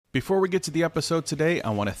Before we get to the episode today, I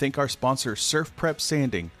want to thank our sponsor, Surf Prep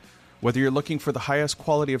Sanding. Whether you're looking for the highest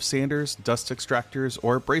quality of sanders, dust extractors,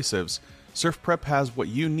 or abrasives, Surf Prep has what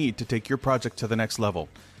you need to take your project to the next level.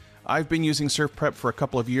 I've been using Surf Prep for a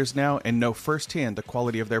couple of years now and know firsthand the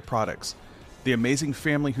quality of their products. The amazing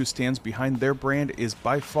family who stands behind their brand is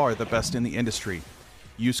by far the best in the industry.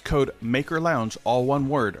 Use code MAKERLOUNGE, all one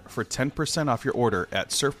word, for 10% off your order at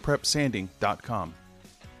surfprepsanding.com.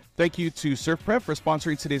 Thank you to Surf Prep for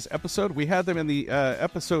sponsoring today's episode. We had them in the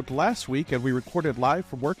episode last week, and we recorded live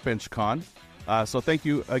from Workbench Con. So thank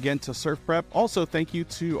you again to Surf Prep. Also, thank you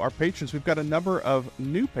to our patrons. We've got a number of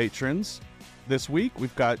new patrons this week.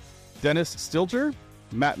 We've got Dennis Stilger,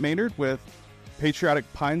 Matt Maynard with Patriotic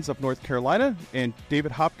Pines of North Carolina, and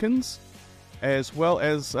David Hopkins, as well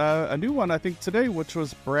as a new one, I think, today, which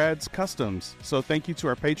was Brad's Customs. So thank you to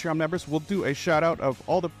our Patreon members. We'll do a shout-out of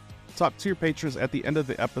all the top-tier patrons at the end of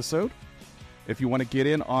the episode. If you want to get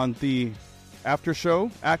in on the after-show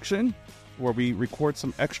action, where we record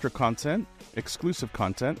some extra content, exclusive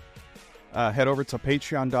content, head over to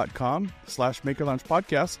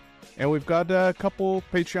patreon.com/MakerLoungePodcast, and we've got a couple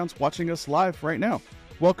Patreons watching us live right now.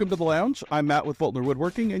 Welcome to the Lounge. I'm Matt with Voltner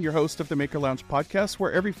Woodworking and your host of the Maker Lounge podcast,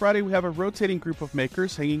 where every Friday we have a rotating group of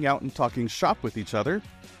makers hanging out and talking shop with each other.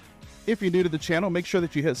 If you're new to the channel, make sure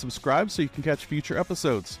that you hit subscribe so you can catch future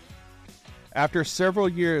episodes. After several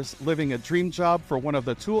years living a dream job for one of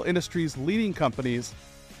the tool industry's leading companies,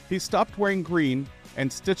 he stopped wearing green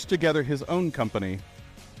and stitched together his own company.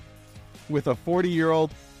 With a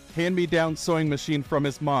 40-year-old hand-me-down sewing machine from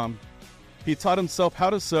his mom, he taught himself how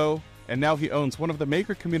to sew, and now he owns one of the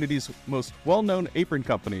maker community's most well-known apron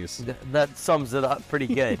companies. That sums it up pretty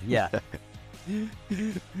good, yeah.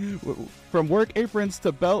 From work aprons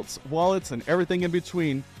to belts, wallets, and everything in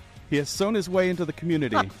between, he has sewn his way into the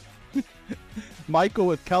community. Michael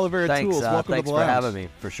with Calavera Tools, welcome to the Lounge. Thanks for having me,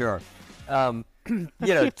 for sure. So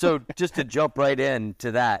just to jump right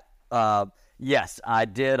into that, yes, I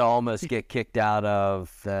did almost get kicked out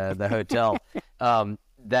of the hotel.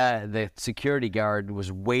 The security guard was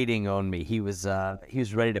waiting on me. He was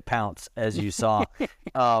ready to pounce, as you saw.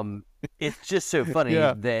 It's just so funny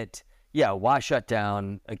that why shut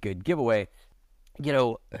down a good giveaway?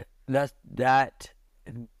 That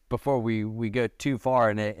before we go too far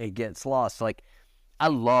and it gets lost. Like, I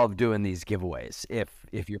love doing these giveaways.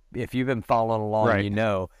 If you've been following along,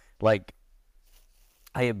 right, like,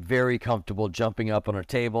 I am very comfortable jumping up on a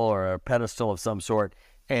table or a pedestal of some sort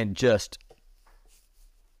and just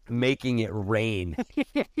making it rain.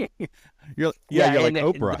 you're like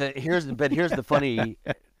Oprah. Here's the funny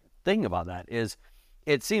thing about that is,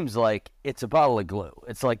 it seems like it's a bottle of glue.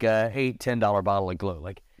 It's like a $8-10 bottle of glue.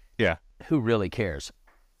 Like, yeah, who really cares?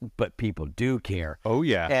 But people do care. Oh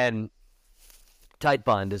yeah. And Tight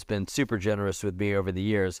Bond has been super generous with me over the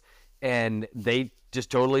years, and they just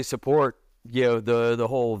totally support the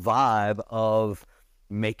whole vibe of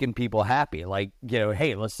making people happy. Like,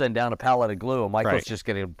 hey, let's send down a pallet of glue, and Michael's just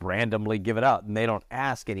going to randomly give it out, and they don't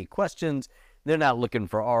ask any questions. They're not looking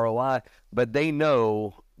for ROI, but they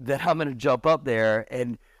know that I'm going to jump up there,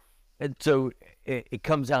 and so it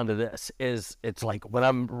comes down to this: it's like when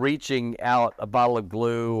I'm reaching out a bottle of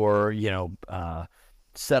glue or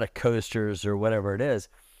set of coasters or whatever it is,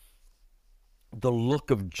 the look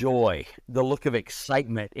of joy, the look of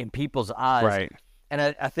excitement in people's eyes, right? And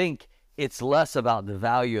I think it's less about the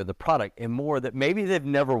value of the product and more that maybe they've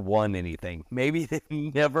never won anything. Maybe they've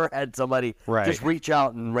never had somebody just reach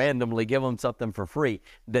out and randomly give them something for free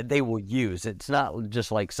that they will use. It's not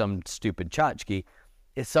just like some stupid tchotchke.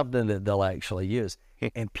 It's something that they'll actually use.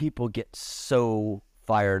 And people get so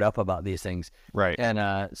fired up about these things. Right.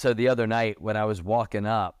 And so the other night when I was walking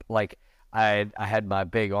up, like, I had my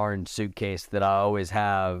big orange suitcase that I always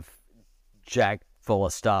have jacked full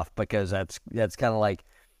of stuff, because that's kind of like,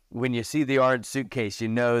 when you see the orange suitcase,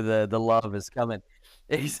 the love is coming.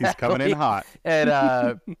 Exactly. He's coming in hot.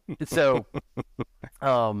 And so,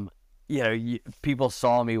 people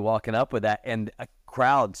saw me walking up with that, and a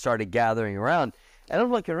crowd started gathering around. And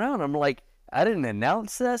I'm looking around, I'm like, I didn't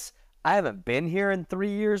announce this. I haven't been here in 3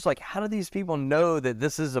 years. Like, how do these people know that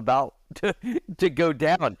this is about to go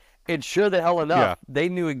down? And sure the hell enough, they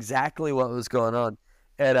knew exactly what was going on.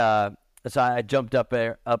 And so I jumped up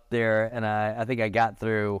there, and I think I got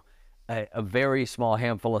through a very small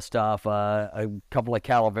handful of stuff, a couple of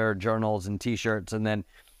Calavera journals and T-shirts, and then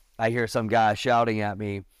I hear some guy shouting at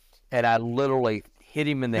me, and I literally hit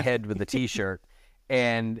him in the head with the T-shirt,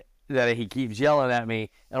 and that he keeps yelling at me,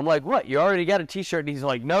 and I'm like, "What? You already got a T-shirt?" And he's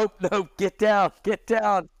like, "Nope, get down."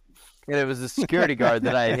 And it was the security guard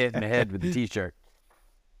that I had hit in the head with the T-shirt.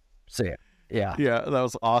 So yeah, that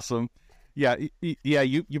was awesome. Yeah, yeah.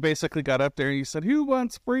 You basically got up there and you said, "Who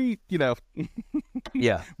wants free?" Yeah.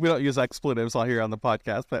 We don't use expletives all here on the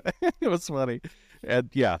podcast, but it was funny. And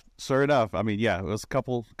yeah, sure enough, I mean, yeah, it was a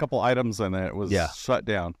couple items and it was Yeah. shut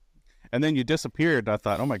down. And then you disappeared. I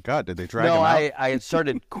thought, oh my God, did they drag No, him out? I had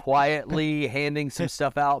started quietly handing some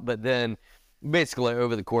stuff out, but then basically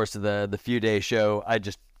over the course of the few day show, I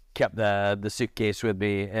just kept the suitcase with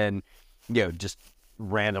me and, just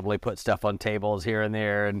randomly put stuff on tables here and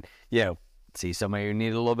there and, see somebody who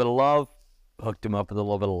needed a little bit of love, hooked him up with a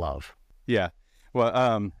little bit of love. Yeah.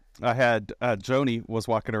 Well, I had Joni was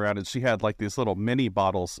walking around and she had like these little mini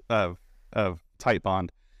bottles of Tight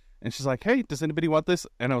Bond. And she's like, "Hey, does anybody want this?"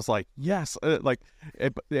 And I was like, "Yes."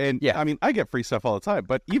 Yeah. I mean, I get free stuff all the time,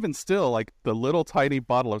 but even still, like the little tiny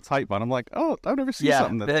bottle of Tight Bond, I'm like, "Oh, I've never seen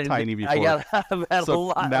something that's tiny before." I've had So a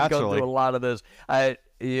lot. I've gone through a lot of those.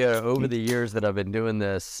 Over the years that I've been doing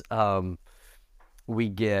this, we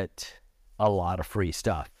get a lot of free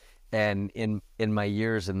stuff. And in my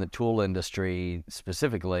years in the tool industry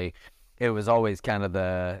specifically, it was always kind of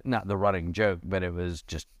not the running joke, but it was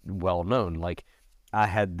just well known. Like, I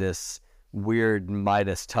had this weird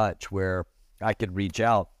Midas touch where I could reach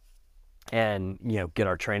out and, get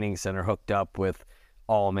our training center hooked up with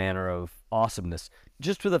all manner of awesomeness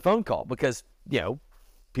just with a phone call because,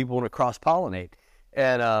 people want to cross-pollinate.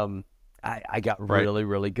 And I got really,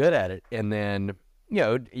 really good at it. And then,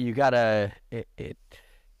 you got to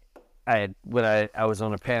when I was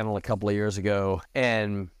on a panel a couple of years ago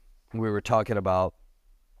and we were talking about,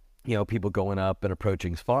 people going up and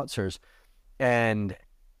approaching sponsors. And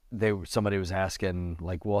somebody was asking,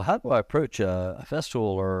 like, well, how do I approach a festival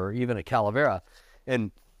or even a Calavera?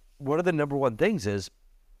 And one of the number one things is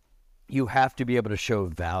you have to be able to show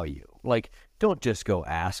value. Like, don't just go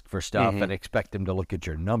ask for stuff and expect them to look at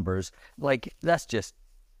your numbers. Like, that's just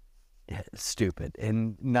stupid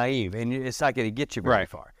and naive, and it's not going to get you very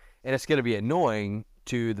far. And it's going to be annoying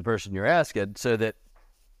to the person you're asking, so that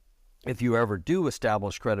if you ever do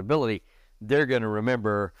establish credibility, they're going to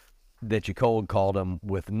remember that you cold called them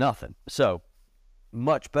with nothing. So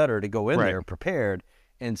much better to go in there prepared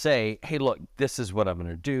and say, "Hey, look, this is what I'm going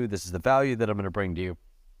to do. This is the value that I'm going to bring to you.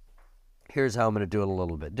 Here's how I'm going to do it a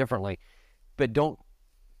little bit differently." But don't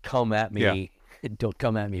come at me. Don't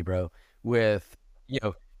come at me, bro, with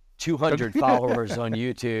 200 followers on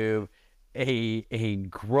YouTube, a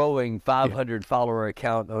growing 500 follower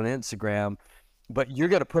account on Instagram. But you're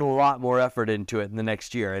going to put a lot more effort into it in the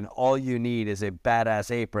next year, and all you need is a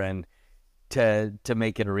badass apron to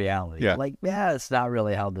make it a reality. Yeah, it's not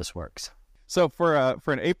really how this works. So for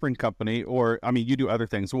an apron company, or I mean, you do other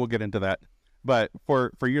things. So we'll get into that. But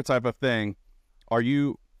for your type of thing,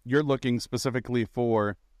 you're looking specifically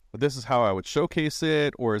for, this is how I would showcase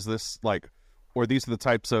it, or is this or these are the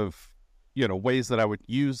types of ways that I would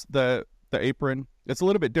use the apron? It's a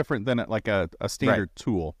little bit different than like a standard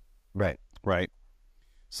tool. Right.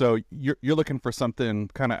 So you're looking for something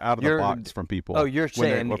kind of out of the box from people. Oh, you're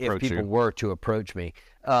saying if people were to approach me.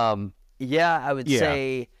 I would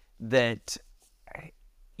say that,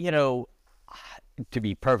 to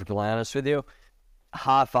be perfectly honest with you,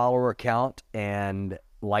 high follower count and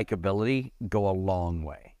likability go a long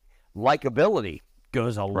way. Likability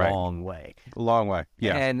goes a long way. A long way,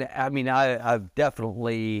 yeah. And I mean, I've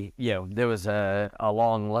definitely, there was a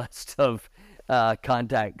long list of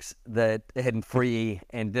contacts that had free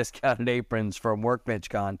and discounted aprons from Workbench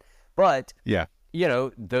Con, but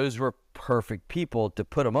those were perfect people to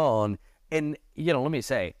put them on. And let me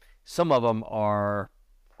say, some of them are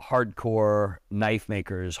hardcore knife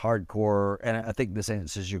makers, and I think this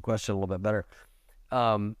answers your question a little bit better.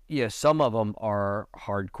 Some of them are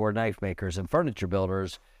hardcore knife makers and furniture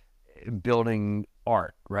builders building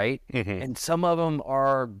art, right? And some of them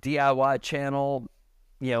are DIY channel,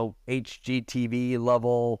 HGTV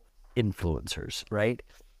level influencers, right?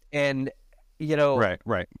 And, right.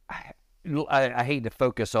 I hate to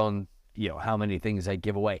focus on, how many things I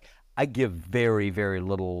give away. I give very, very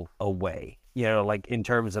little away, like in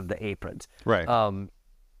terms of the aprons. Right.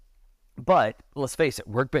 But let's face it,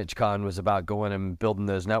 Workbench Con was about going and building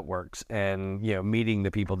those networks and, meeting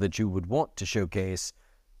the people that you would want to showcase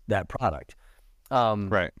that product.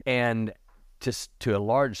 Right. And to a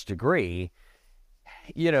large degree,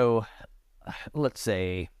 let's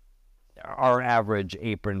say our average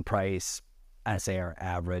apron price, I say our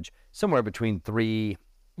average, somewhere between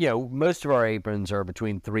most of our aprons are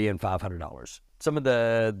between $300 and $500. Some of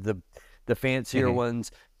the fancier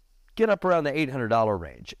ones get up around the $800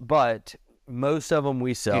 range, but most of them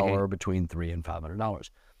we sell are between $300 and $500.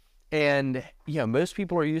 And most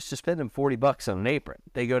people are used to spending $40 on an apron.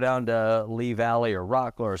 They go down to Lee Valley or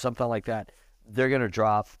Rockler or something like that. they're going to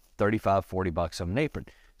drop $35-$40 on an apron.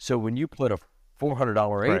 So when you put a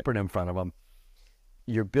 $400 apron in front of them,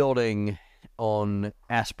 you're building on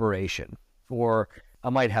aspiration. Or I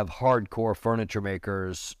might have hardcore furniture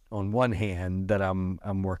makers on one hand that I'm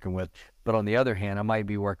working with, but on the other hand, I might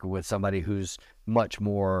be working with somebody who's much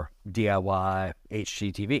more DIY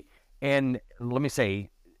HGTV. And let me say,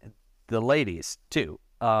 the ladies too.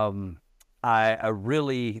 I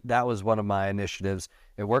really, that was one of my initiatives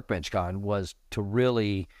at Workbench Con, was to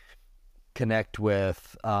really connect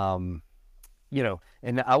with, and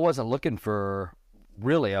I wasn't looking for,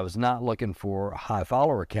 really, I was not looking for a high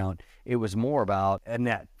follower count. It was more about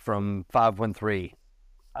Annette from 513.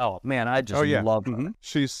 Oh man, I just love her. Mm-hmm.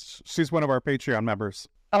 She's one of our Patreon members.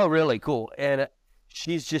 Oh, really? Cool. And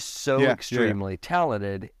she's just so extremely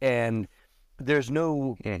talented, and there's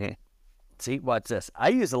no, see, watch this. I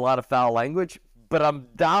use a lot of foul language, but I'm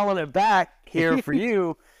dialing it back here for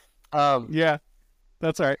you. Yeah,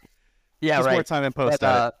 that's all right. Yeah, just right. more time in post.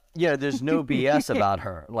 There's no BS about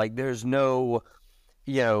her. Like, there's no,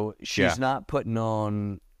 she's not putting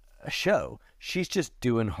on a show. She's just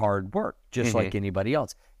doing hard work, just like anybody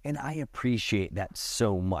else. And I appreciate that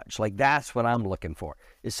so much. Like, that's what I'm looking for,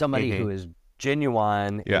 is somebody who is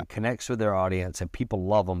genuine and connects with their audience, and people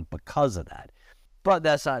love them because of that. But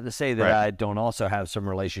that's not to say that I don't also have some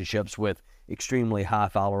relationships with extremely high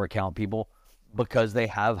follower count people because they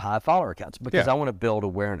have high follower counts, because I want to build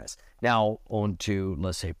awareness. Now, on to,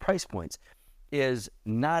 let's say, price points, is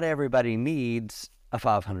not everybody needs a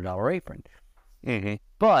 $500 apron.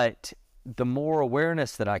 But the more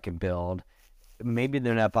awareness that I can build, maybe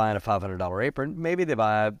they're not buying a $500 apron. Maybe they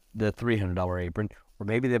buy the $300 apron, or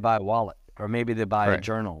maybe they buy a wallet, or maybe they buy a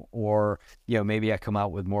journal, or, maybe I come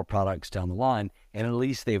out with more products down the line, and at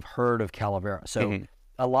least they've heard of Calavera. So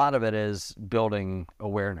a lot of it is building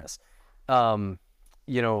awareness. One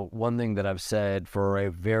thing that I've said for a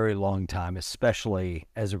very long time, especially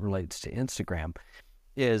as it relates to Instagram,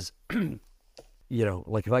 is,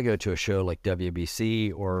 like if I go to a show like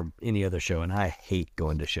WBC or any other show, and I hate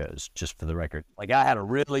going to shows, just for the record. Like, I had a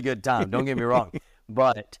really good time, don't get me wrong,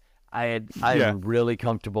 but I'm really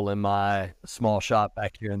comfortable in my small shop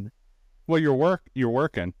back here. Well, you're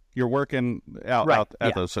working out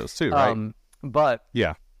at those shows too, right? But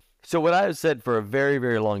so what I have said for a very,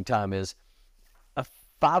 very long time is a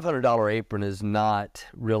 $500 apron is not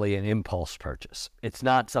really an impulse purchase. It's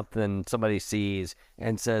not something somebody sees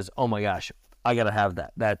and says, "Oh my gosh, I gotta have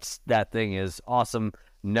that. That thing is awesome.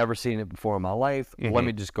 Never seen it before in my life. Let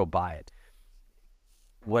me just go buy it."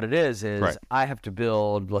 What it is I have to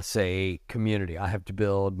build, let's say, community. I have to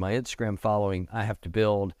build my Instagram following. I have to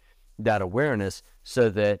build that awareness so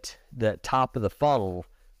that that top of the funnel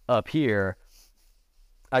up here,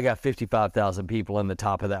 I got 55,000 people in the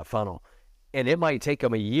top of that funnel. And it might take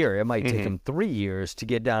them a year. It might take them 3 years to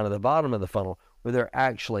get down to the bottom of the funnel where they're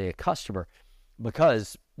actually a customer,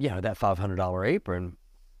 because, that $500 apron,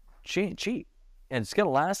 she ain't cheap. And it's going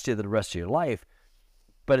to last you the rest of your life,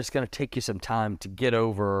 but it's going to take you some time to get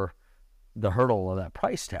over the hurdle of that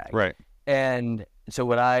price tag. Right. And so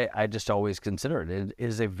what I just always consider it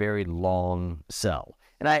is a very long sell.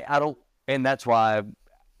 And I don't, and that's why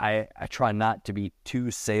I try not to be too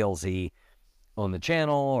salesy on the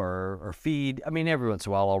channel or feed. I mean, every once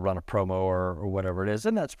in a while I'll run a promo or whatever it is,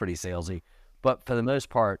 and that's pretty salesy. But for the most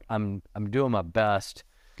part, I'm doing my best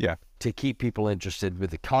to keep people interested with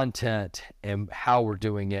the content and how we're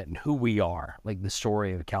doing it and who we are, like the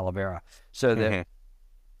story of Calavera, so that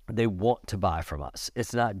they want to buy from us.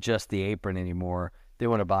 It's not just the apron anymore. They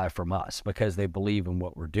want to buy from us because they believe in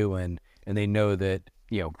what we're doing, and they know that,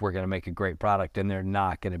 we're going to make a great product, and they're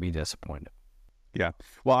not going to be disappointed. Yeah.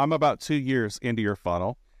 Well, I'm about 2 years into your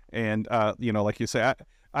funnel, and like you say,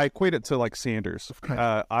 I equate it to like Sanders.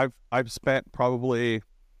 I've spent probably,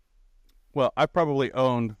 I've probably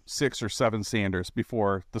owned 6 or 7 Sanders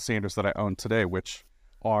before the Sanders that I own today, which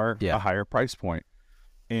are a higher price point.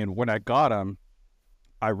 And when I got them,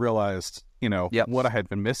 I realized, what I had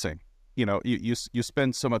been missing. You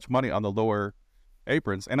spend so much money on the lower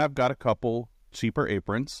aprons, and I've got a couple cheaper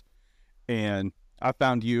aprons, and I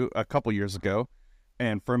found you a couple years ago.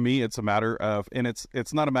 And for me, it's a matter of, and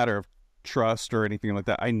it's not a matter of trust or anything like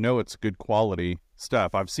that. I know it's good quality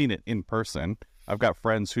stuff. I've seen it in person. I've got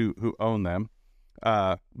friends who own them.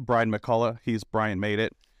 Brian McCullough, Brian made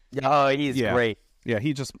it. Oh, he's great. Yeah,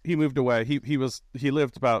 he moved away. He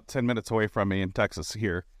lived about 10 minutes away from me in Texas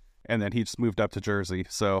here, and then he just moved up to Jersey.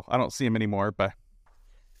 So I don't see him anymore. But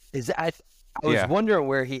I was wondering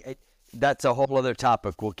where that's a whole other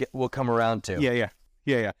topic. We'll come around to.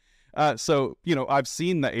 Yeah. So, I've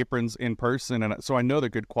seen the aprons in person, and so I know they're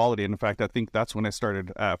good quality. And in fact, I think that's when I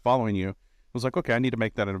started following you, was like, okay, I need to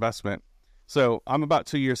make that investment. So I'm about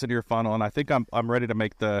 2 years into your funnel, and I think I'm ready to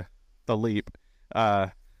make the leap.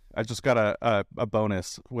 I just got a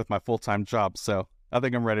bonus with my full-time job, so I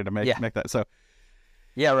think I'm ready to make that. So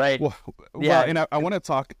yeah, right. well, Yeah. and I want to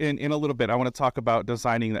talk in a little bit. I want to talk about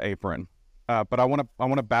designing the apron, but I want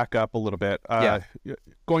to back up a little bit.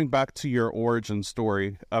 Going back to your origin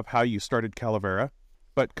story of how you started Calavera,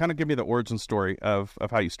 but kind of give me the origin story of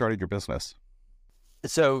how you started your business.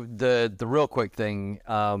 So the real quick thing,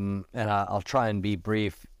 and I'll try and be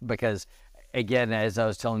brief because, again, as I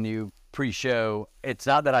was telling you pre-show, it's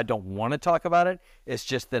not that I don't want to talk about it. It's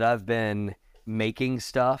just that I've been making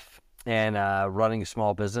stuff and running a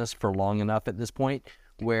small business for long enough at this point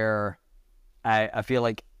where I feel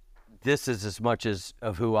like this is as much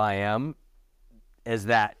of who I am as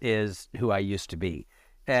that is who I used to be.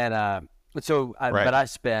 And but I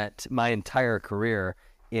spent my entire career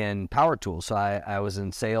in power tools. So I was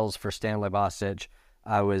in sales for Stanley Bostitch.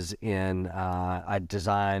 I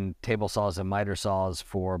designed table saws and miter saws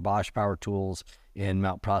for Bosch Power Tools in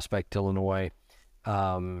Mount Prospect, Illinois.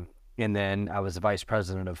 And then I was the vice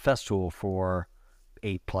president of Festool for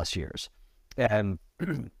 8+ years. And,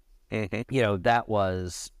 that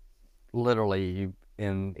was literally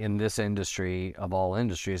in this industry of all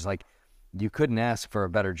industries, like you couldn't ask for a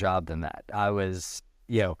better job than that. I was,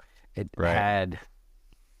 had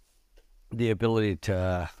the ability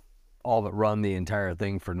to all but run the entire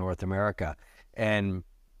thing for North America. And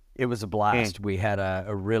it was a blast. We had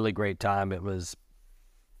a really great time. It was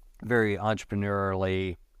very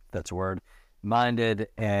entrepreneurially, that's a word, minded,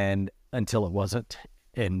 and until it wasn't.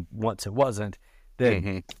 And once it wasn't,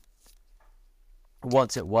 then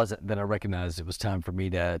then I recognized it was time for me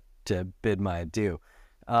to bid my adieu.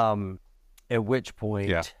 At which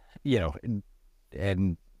point,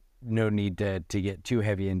 and no need to get too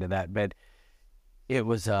heavy into that, but it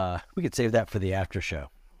was, we could save that for the after show.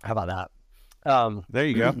 How about that? There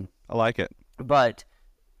you go. I like it. But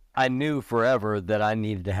I knew forever that I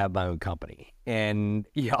needed to have my own company. And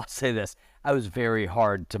I'll say this, I was very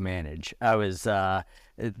hard to manage. I was,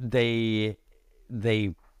 they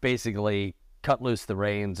basically cut loose the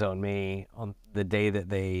reins on me on the day that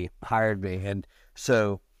they hired me. And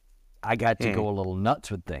so I got to go a little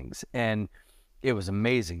nuts with things. And it was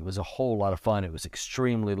amazing. It was a whole lot of fun. It was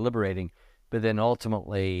extremely liberating. But then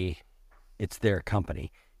ultimately, it's their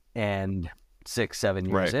company. And 6-7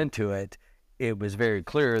 years into it, it was very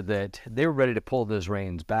clear that they were ready to pull those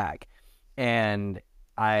reins back. And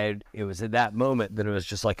it was at that moment that it was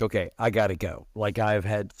just like, okay, I got to go. Like, I've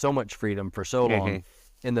had so much freedom for so long.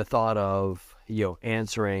 And the thought of,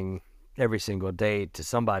 answering every single day to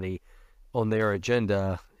somebody on their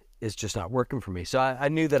agenda is just not working for me. So I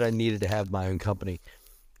knew that I needed to have my own company.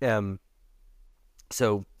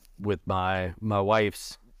 So with my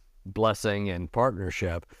wife's blessing and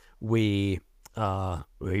partnership, we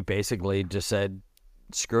basically just said,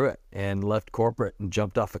 screw it, and left corporate and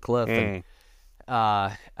jumped off a cliff. And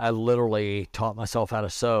I literally taught myself how to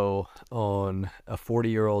sew on a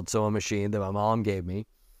 40-year-old sewing machine that my mom gave me.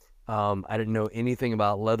 I didn't know anything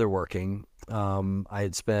about leatherworking. I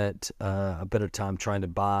had spent a bit of time trying to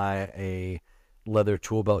buy a leather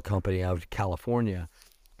tool belt company out of California,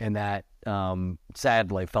 and that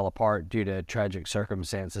sadly fell apart due to tragic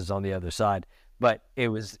circumstances on the other side. But it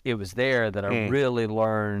was there that I really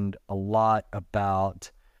learned a lot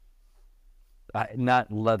about not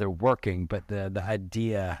leather working, but the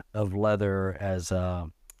idea of leather as a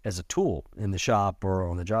tool in the shop or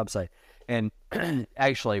on the job site. And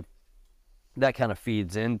actually, that kind of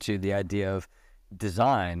feeds into the idea of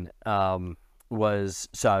design. The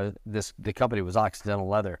company was Occidental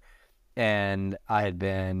Leather, and I had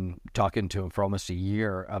been talking to him for almost a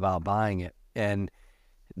year about buying it. And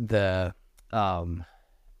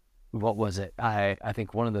what was it? I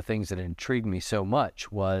think one of the things that intrigued me so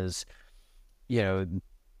much was,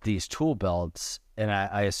 these tool belts, and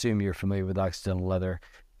I assume you're familiar with Occidental Leather,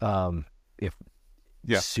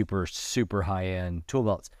 super, super high-end tool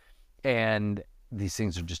belts. And these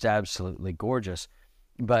things are just absolutely gorgeous.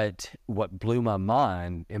 But what blew my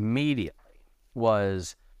mind immediately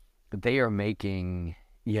was that they are making,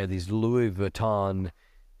 these Louis Vuitton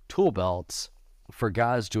tool belts for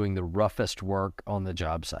guys doing the roughest work on the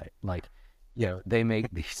job site. Like, they make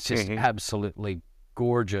these just absolutely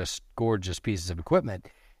gorgeous, gorgeous pieces of equipment.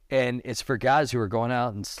 And it's for guys who are going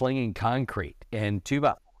out and slinging concrete and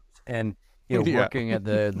 2x4s and, working at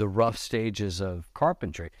the rough stages of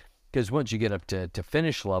carpentry. Because once you get up to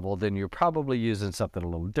finish level, then you're probably using something a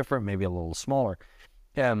little different, maybe a little smaller.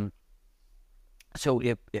 So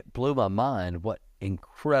it blew my mind what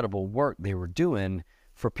incredible work they were doing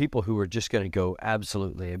for people who were just going to go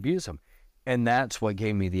absolutely abuse them. And that's what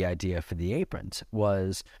gave me the idea for the aprons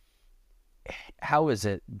was, how is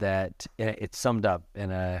it that it's summed up in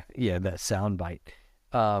that sound bite.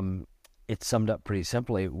 It's summed up pretty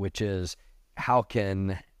simply, which is, how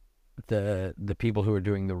can the people who are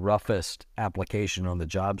doing the roughest application on the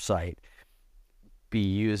job site be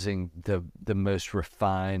using the most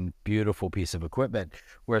refined, beautiful piece of equipment,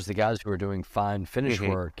 whereas the guys who are doing fine finish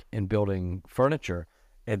work and building furniture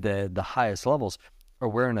at the highest levels are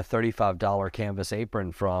wearing a $35 canvas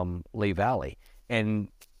apron from Lee Valley. And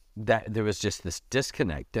that there was just this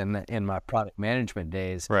disconnect. And in my product management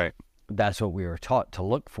days, Right. that's what we were taught to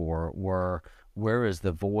look for, were where is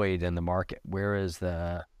the void in the market? Where's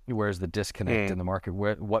the disconnect in the market?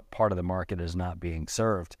 What part of the market is not being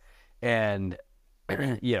served? And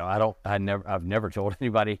I've never told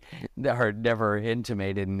anybody, or never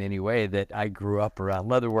intimated in any way that I grew up around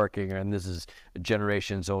leatherworking and this is a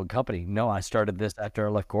generations old company. No, I started this after I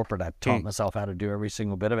left corporate. I taught myself how to do every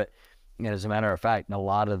single bit of it. And as a matter of fact, a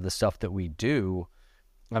lot of the stuff that we do,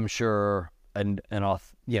 I'm sure an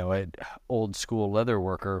old school leather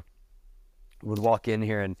worker would walk in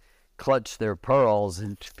here and clutch their pearls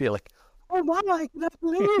and feel like, oh my, I cannot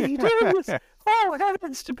believe you did this. Oh,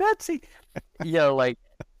 heavens to Betsy.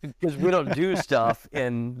 Because we don't do stuff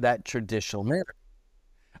in that traditional manner.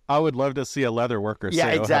 I would love to see a leather worker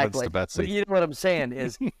say, exactly. "Oh, heavens to Betsy." But you know what I'm saying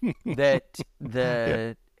is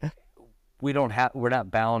that we're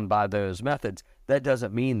not bound by those methods. That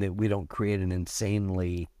doesn't mean that we don't create an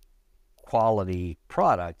insanely quality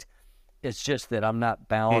product. It's just that I'm not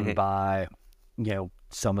bound by,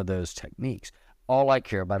 some of those techniques. All I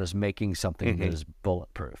care about is making something that is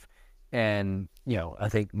bulletproof. And, I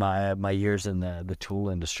think my years in the tool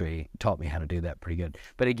industry taught me how to do that pretty good.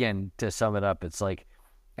 But again, to sum it up, it's like,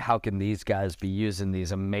 how can these guys be using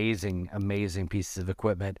these amazing, amazing pieces of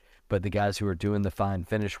equipment, but the guys who are doing the fine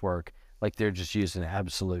finish work, like they're just using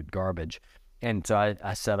absolute garbage. And so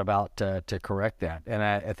I set about to correct that. And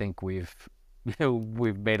I think we've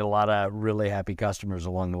made a lot of really happy customers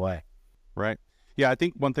along the way. Right. Yeah, I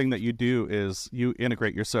think one thing that you do is you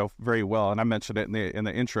integrate yourself very well, and I mentioned it in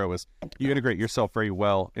the intro, is you integrate yourself very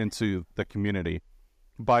well into the community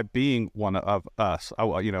by being one of us.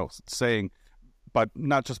 Saying, but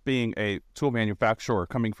not just being a tool manufacturer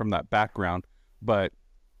coming from that background, but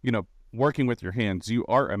working with your hands. You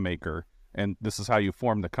are a maker, and this is how you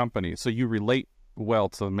form the company. So you relate well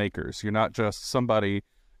to the makers. You're not just somebody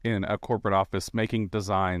in a corporate office making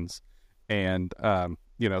designs and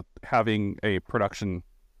having a production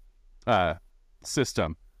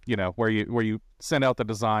system, where you send out the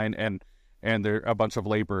design and there are a bunch of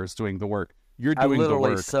laborers doing the work. You're doing the work. I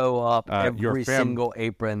literally sew up every single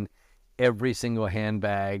apron, every single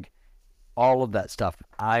handbag, all of that stuff.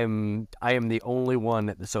 I am the only one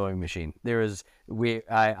at the sewing machine.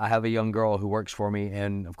 I have a young girl who works for me,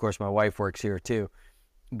 and of course my wife works here too.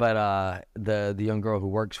 But the young girl who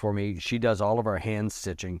works for me, she does all of our hand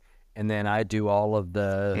stitching, and then I do all of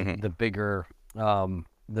the bigger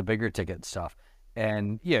ticket stuff.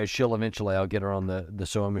 And she'll eventually, I'll get her on the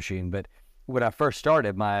sewing machine. But when I first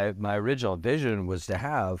started, my original vision was to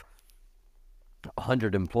have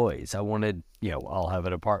 100 employees. I wanted, I'll have a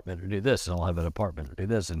department to do this, and I'll have a department to do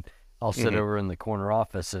this, and I'll sit over in the corner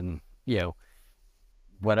office and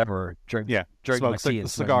whatever, drink my tea and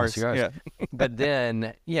cigars. Yeah. But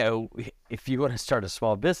then, if you want to start a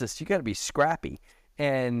small business, you got to be scrappy.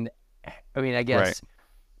 And I mean, I guess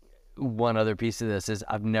one other piece of this is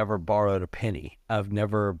I've never borrowed a penny. I've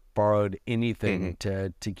never borrowed anything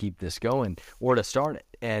to keep this going or to start it.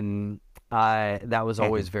 And that was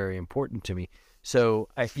always very important to me. So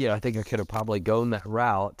I think I could have probably gone that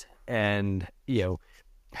route and,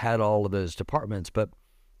 had all of those departments. But,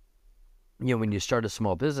 when you start a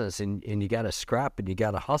small business and you got to scrap and you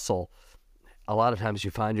got to hustle, a lot of times you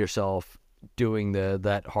find yourself doing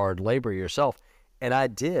that hard labor yourself. And I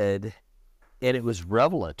did, and it was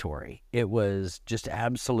revelatory. It was just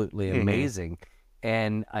absolutely amazing.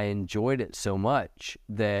 And I enjoyed it so much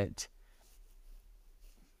that,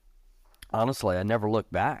 honestly, I never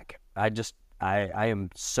looked back. I am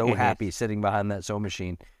so happy sitting behind that sewing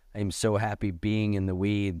machine. I am so happy being in the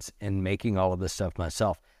weeds and making all of this stuff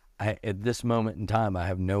myself. At this moment in time, I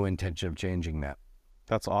have no intention of changing that.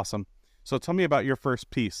 That's awesome. So tell me about your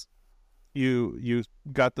first piece. You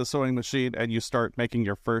got the sewing machine and you start making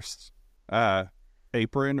your first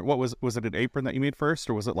apron. What was it, an apron that you made first,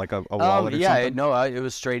 or was it like a wallet or something? No, it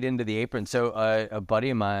was straight into the apron. So a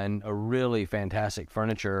buddy of mine, a really fantastic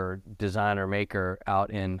furniture designer maker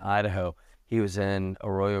out in Idaho, he was in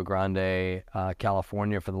Arroyo Grande,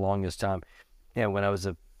 California for the longest time. And when I was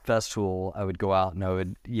a Festool, I would go out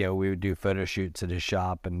and we would do photo shoots at his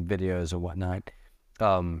shop and videos and whatnot.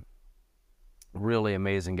 Really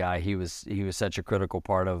amazing guy. He was such a critical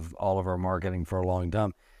part of all of our marketing for a long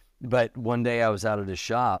time. But one day I was out at his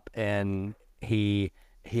shop, and he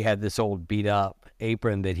had this old beat up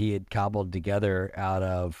apron that he had cobbled together out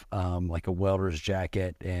of like a welder's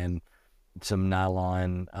jacket and some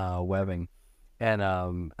nylon webbing. And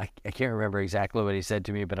I can't remember exactly what he said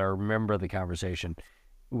to me, but I remember the conversation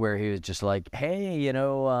where he was just like, hey,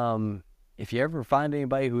 if you ever find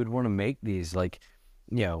anybody who would want to make these, like,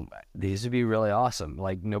 these would be really awesome.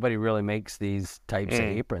 Like, nobody really makes these types of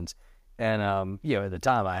aprons. And, at the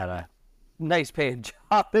time I had a nice paying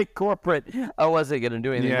job at corporate. I wasn't going to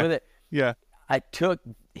do anything with it. Yeah. I took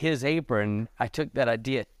his apron. I took that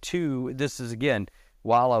idea this is again,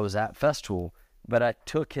 while I was at Festool, but I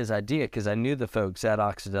took his idea because I knew the folks at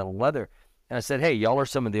Occidental Leather. And I said, hey, y'all are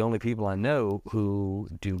some of the only people I know who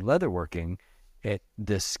do leatherworking at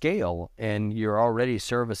this scale, and you're already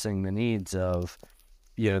servicing the needs of,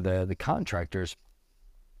 the contractors.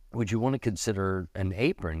 Would you want to consider an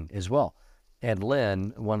apron as well? And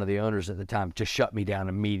Lynn, one of the owners at the time, just shut me down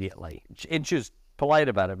immediately. And she was polite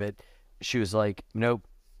about it, but she was like, nope,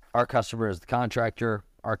 our customer is the contractor.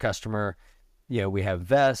 Our customer, we have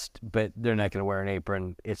vest, but they're not going to wear an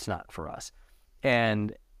apron. It's not for us.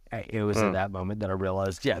 And it was at that moment that I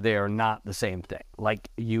realized, they are not the same thing. Like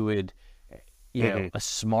you would, a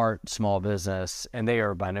smart small business, and they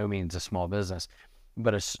are by no means a small business,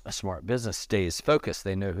 but a smart business stays focused.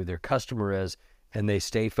 They know who their customer is, and they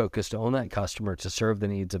stay focused on that customer to serve the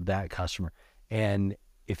needs of that customer. And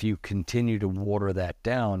if you continue to water that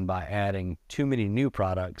down by adding too many new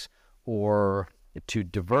products or too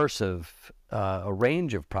diverse of a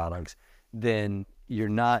range of products, then you're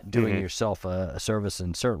not doing yourself a service,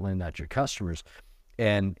 and certainly not your customers,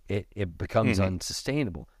 and it becomes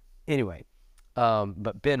unsustainable. Anyway,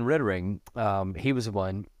 but Ben Rittering, he was the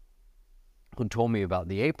one who told me about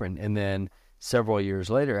the apron, and then several years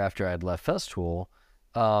later, after I'd left Festool,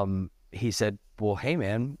 he said, well, hey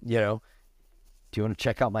man, do you want to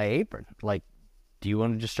check out my apron? Like, do you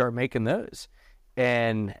want to just start making those?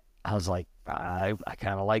 And I was like, I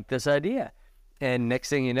kind of like this idea. And next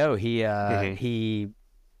thing you know, he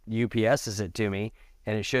UPS's it to me,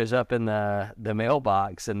 and it shows up in the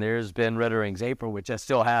mailbox, and there's Ben Rittering's apron, which I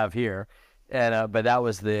still have here. And but that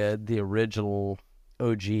was the original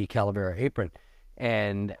OG Calavera apron.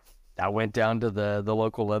 And I went down to the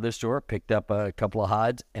local leather store, picked up a couple of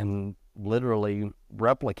hides, and literally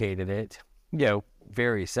replicated it,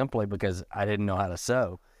 very simply because I didn't know how to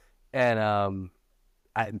sew. And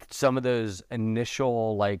some of those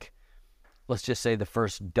initial, like, let's just say the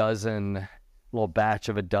first little batch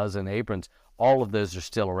of a dozen aprons, all of those are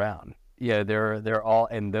still around. They're all,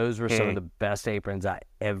 and those were some of the best aprons I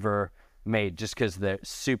ever made, just because they're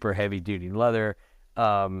super heavy duty leather.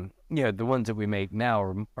 The ones that we make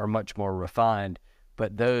now are much more refined,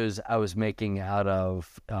 but those I was making out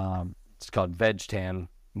of, it's called veg tan,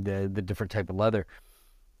 the different type of leather.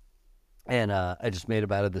 And I just made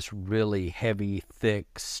them out of this really heavy,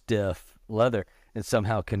 thick, stiff leather, and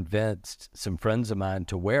somehow convinced some friends of mine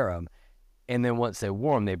to wear them. And then once they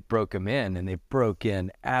wore them, they broke them in, and they broke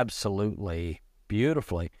in absolutely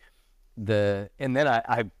beautifully. And then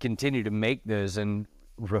I continued to make those and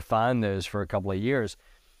refine those for a couple of years,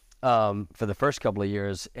 for the first couple of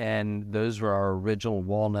years, and those were our original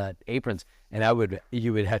walnut aprons. And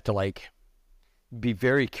you would have to, like, be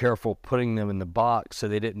very careful putting them in the box so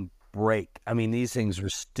they didn't break. I mean, these things were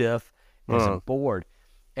stiff as a board.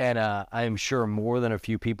 And I'm sure more than a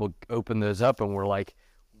few people opened those up and were like,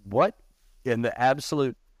 what in the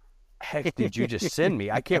absolute heck did you just send me?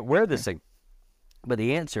 I can't wear this thing. But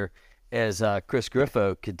the answer, as Chris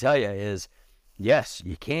Griffo could tell you, is yes,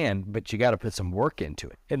 you can, but you got to put some work into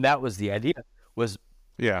it. And that was the idea, was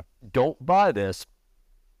don't buy this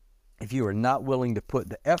if you are not willing to put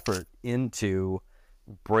the effort into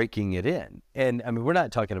breaking it in. And I mean, we're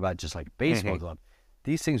not talking about just like a baseball glove.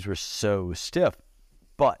 These things were so stiff.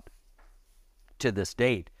 But to this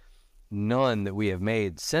date, none that we have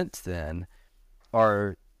made since then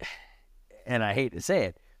are, and I hate to say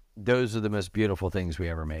it, those are the most beautiful things we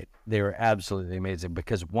ever made. They were absolutely amazing,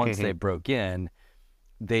 because once they broke in,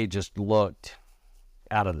 they just looked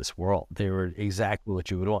out of this world. They were exactly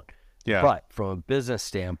what you would want. Yeah. But from a business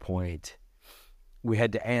standpoint, we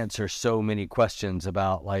had to answer so many questions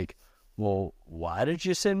about, like, well, why did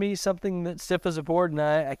you send me something that's stiff as a board and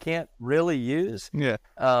I can't really use? Yeah.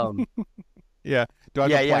 Yeah. Do I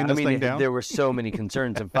go plane this thing down? There were so many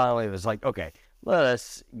concerns, and finally it was like, okay, let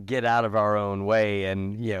us get out of our own way,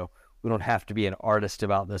 and we don't have to be an artist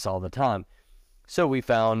about this all the time. So we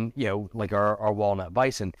found, like our walnut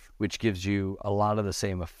bison, which gives you a lot of the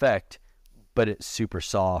same effect, but it's super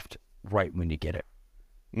soft right when you get it.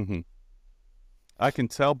 Mm-hmm. I can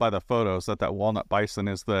tell by the photos that walnut bison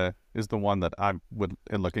is the one that I'm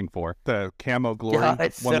looking for. The camo glory one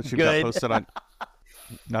it's that so you've got good. posted on.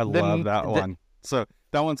 I love that one. So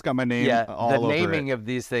that one's got my name all over it. The naming of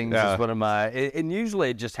these things is one of my, and usually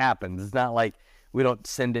it just happens. It's not like we don't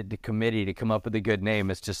send it to committee to come up with a good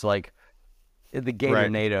name. It's just like the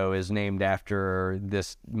Gatornado is named after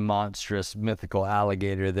this monstrous mythical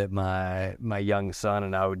alligator that my young son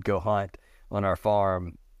and I would go hunt on our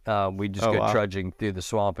farm. We just go trudging through the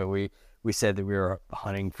swamp, and we said that we were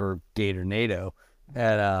hunting for Gatornado,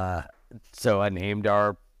 and so I named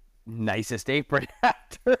our nicest apron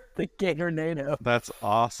after the Gatornado. That's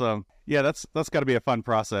awesome. Yeah, that's got to be a fun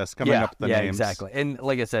process coming up with the names. Exactly. And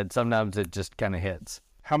like I said, sometimes it just kind of hits.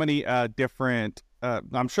 How many different?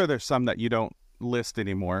 I'm sure there's some that you don't list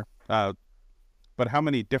anymore, but how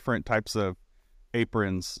many different types of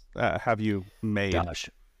aprons have you made? Gosh,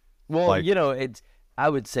 well, I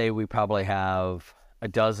would say we probably have a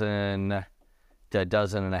dozen to a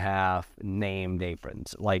dozen and a half named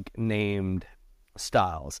aprons, like named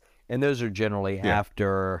styles. And those are generally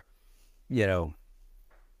after, they're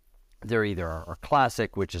either our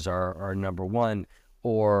classic, which is our number one,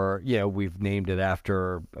 or, we've named it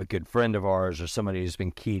after a good friend of ours or somebody who's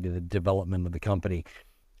been key to the development of the company.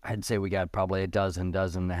 I'd say we got probably a dozen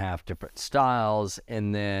and a half different styles.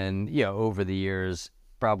 And then, over the years,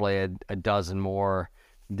 probably a dozen more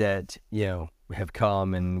that, have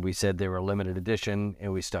come, and we said they were limited edition,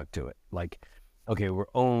 and we stuck to it. Like, okay, we're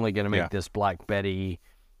only going to make this Black Betty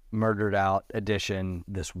murdered out edition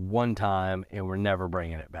this one time, and we're never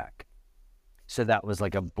bringing it back. So that was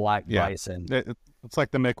like a black bison. It's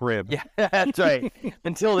like the McRib. Yeah, that's right.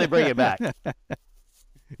 Until they bring it back.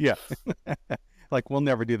 Yeah. Like, we'll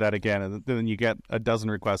never do that again. And then you get a dozen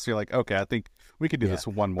requests. You're like, okay, I think we could do this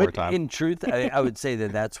one more time. In truth, I would say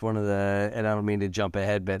that's one of the, and I don't mean to jump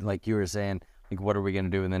ahead, but like you were saying, like, what are we going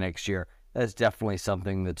to do in the next year? That's definitely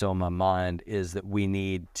something that's on my mind, is that we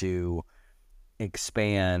need to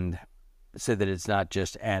expand so that it's not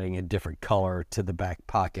just adding a different color to the back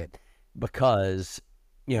pocket, because,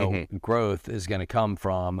 growth is going to come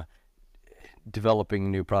from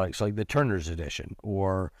developing new products like the Turner's Edition,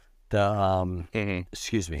 or the,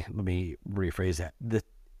 excuse me, let me rephrase that.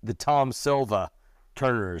 The Tom Silva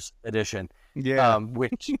Turner's Edition. Yeah.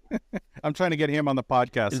 Which I'm trying to get him on the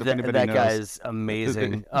podcast. If anybody that knows. guy is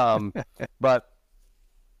amazing. But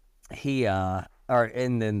he, and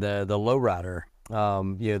then the lowrider,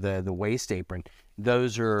 the waist apron.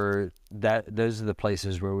 Those are the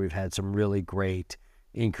places where we've had some really great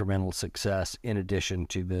incremental success, in addition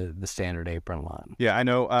to the standard apron line. Yeah, I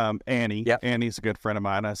know Annie. Yep. Annie's a good friend of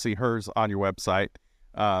mine. I see hers on your website.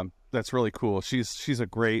 That's really cool. She's a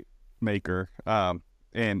great maker.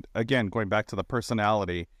 And again, going back to the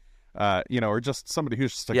personality, or just somebody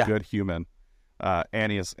who's just a good human.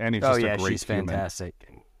 Annie's just a great human. She's fantastic.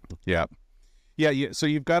 Yeah. So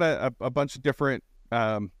you've got a bunch of different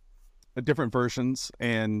versions,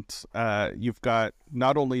 and you've got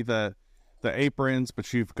not only the aprons,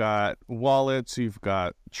 but you've got wallets, you've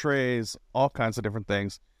got trays, all kinds of different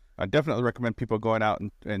things. I definitely recommend people going out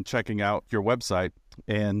and checking out your website,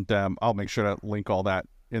 and I'll make sure to link all that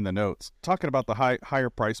in the notes. Talking about the higher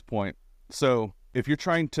price point. So if you're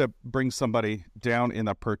trying to bring somebody down in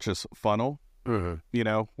the purchase funnel,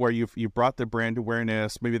 where you've brought the brand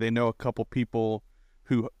awareness, maybe they know a couple people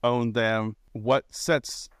who own them, what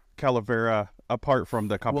sets Calavera apart from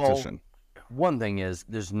the competition? Well, one thing is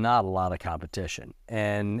there's not a lot of competition,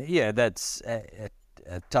 and that's a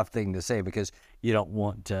tough thing to say, because you don't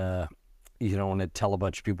want to tell a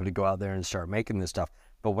bunch of people to go out there and start making this stuff.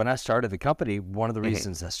 But when I started the company, one of the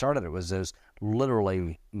reasons I started it was there's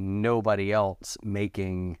literally nobody else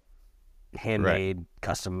making handmade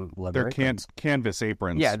custom leather aprons. Canvas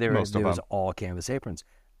aprons. Yeah, there was all canvas aprons.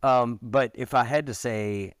 But if I had to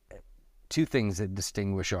say two things that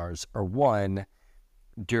distinguish ours are, one,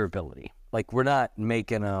 durability. Like, we're not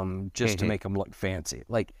making them just to make them look fancy.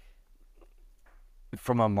 Like,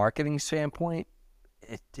 from a marketing standpoint,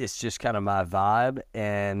 it's just kind of my vibe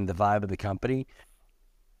and the vibe of the company,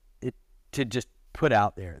 to just put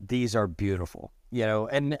out there, these are beautiful,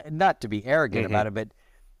 and not to be arrogant about it, but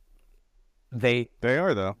they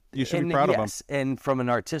are, though. You should be proud of them. And from an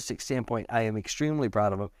artistic standpoint, I am extremely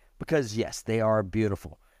proud of them, because yes, they are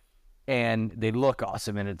beautiful and they look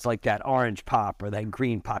awesome. And it's like that orange pop or that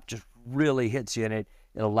green pop just really hits you, and it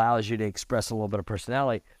allows you to express a little bit of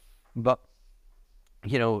personality. But,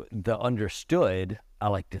 the understood, I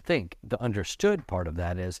like to think the understood part of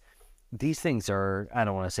that is these things are, I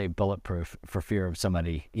don't want to say bulletproof for fear of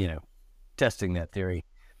somebody, testing that theory.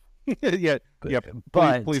 Yeah,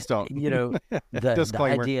 But please don't. The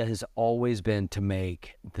idea has always been to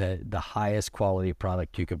make the highest quality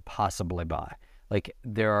product you could possibly buy. Like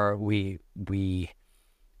we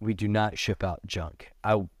do not ship out junk.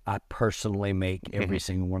 I personally make every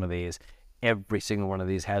single one of these. Every single one of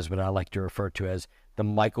these has what I like to refer to as the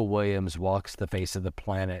Michael Williams walks the face of the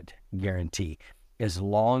planet guarantee. As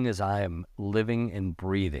long as I am living and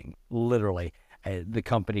breathing, literally, the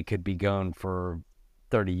company could be gone for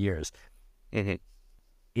 30 years. Mm-hmm.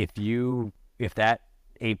 If that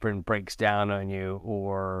apron breaks down on you,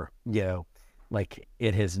 or like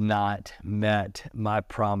it has not met my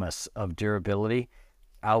promise of durability,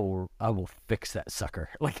 I will fix that sucker.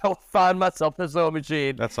 Like, I'll find myself a sewing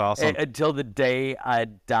machine. That's awesome. Until the day I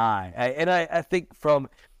die. I think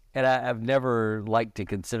I've never liked to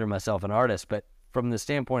consider myself an artist, but from the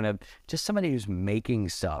standpoint of just somebody who's making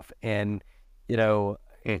stuff and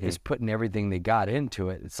is putting everything they got into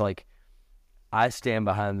it, it's like, I stand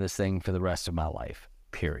behind this thing for the rest of my life,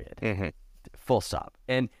 period. Mm-hmm. Full stop.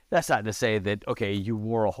 And that's not to say that, okay, you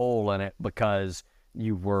wore a hole in it because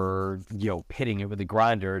you were, hitting it with a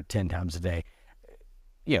grinder 10 times a day,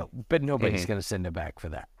 but nobody's going to send it back for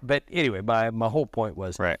that. But anyway, my whole point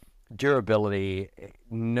was durability,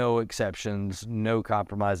 no exceptions, no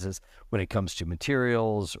compromises when it comes to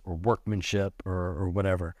materials or workmanship or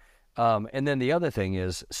whatever. And then the other thing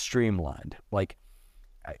is streamlined. Like,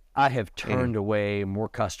 I have turned away more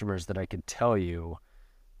customers than I could tell you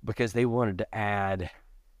because they wanted to add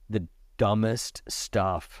the dumbest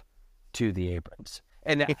stuff to the aprons.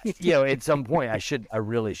 And at some point I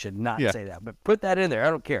really should not say that, but put that in there. I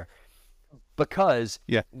don't care, because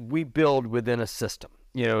we build within a system.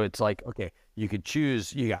 It's like, okay, you could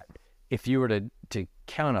choose. If you were to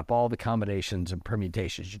count up all the combinations and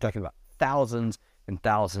permutations, you're talking about thousands and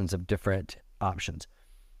thousands of different options.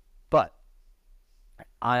 But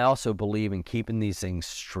I also believe in keeping these things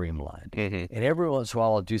streamlined. And every once in a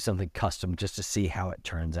while I'll do something custom just to see how it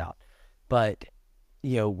turns out. But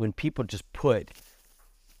when people just put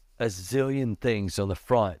a zillion things on the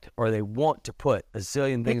front, or they want to put a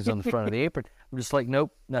zillion things on the front of the apron, I'm just like,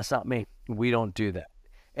 nope, that's not me. We don't do that.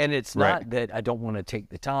 And it's not that I don't want to take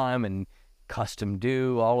the time and custom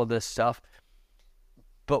do all of this stuff,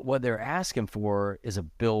 but what they're asking for is a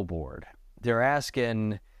billboard. They're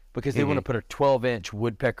asking because they want to put a 12-inch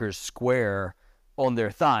woodpecker's square on their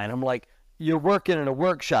thigh. And I'm like, you're working in a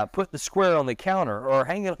workshop, put the square on the counter or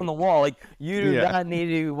hang it on the wall. Like, you do not need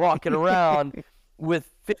to be walking around with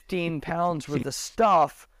 15 pounds worth of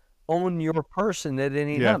stuff on your person at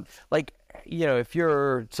any time. Like, if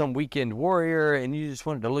you're some weekend warrior and you just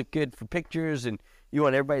wanted to look good for pictures and you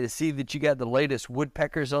want everybody to see that you got the latest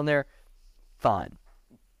woodpeckers on there, fine.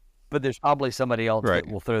 But there's probably somebody else that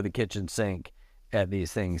will throw the kitchen sink at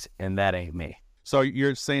these things, and that ain't me. So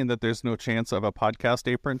you're saying that there's no chance of a podcast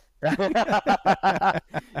apron?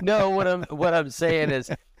 No, what I'm saying is,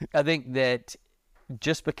 I think that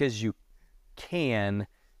just because you can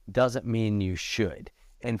doesn't mean you should.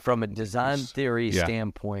 And from a design theory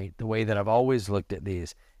standpoint, the way that I've always looked at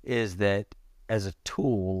these is that as a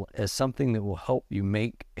tool, as something that will help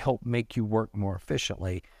make you work more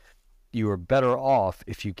efficiently, you are better off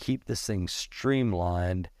if you keep this thing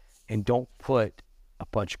streamlined and don't put a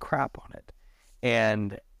bunch of crap on it.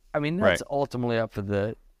 And I mean, that's ultimately up for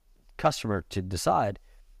the customer to decide,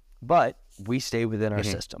 but we stay within our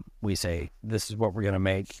system. We say, this is what we're going to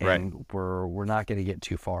make, and we're not going to get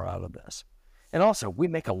too far out of this. And also, we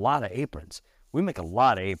make a lot of aprons. We make a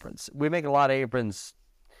lot of aprons,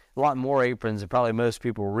 a lot more aprons than probably most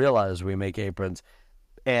people realize we make aprons.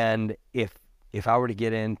 And if I were to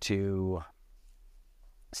get into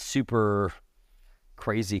super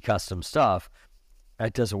crazy custom stuff,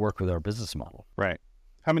 it doesn't work with our business model. Right.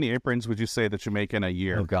 How many aprons would you say that you make in a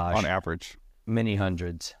year on average? Many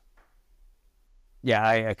hundreds. Yeah,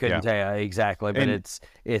 I couldn't tell you exactly, but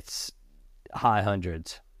it's high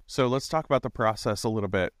hundreds. So let's talk about the process a little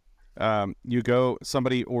bit.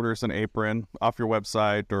 Somebody orders an apron off your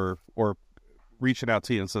website or reaching out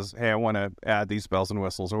to you and says, hey, I want to add these bells and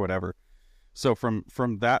whistles or whatever. So from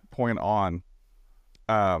that point on,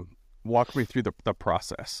 walk me through the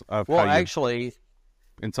process of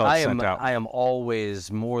until it's sent out. I am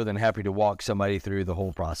always more than happy to walk somebody through the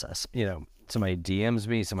whole process. Somebody DMs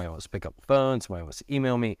me, somebody wants to pick up the phone, somebody wants to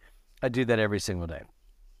email me. I do that every single day.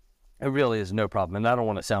 It really is no problem. And I don't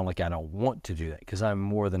want to sound like I don't want to do that, because I'm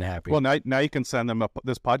more than happy. Well, now you can send them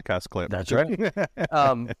this podcast clip. That's right.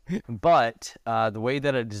 But the way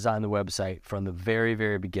that I designed the website from the very,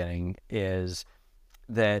 very beginning is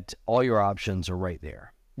that all your options are right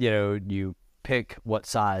there. you pick what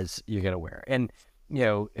size you're going to wear. And,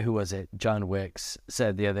 who was it? John Wicks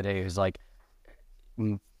said the other day, he was like,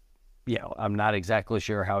 I'm not exactly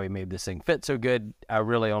sure how he made this thing fit so good. I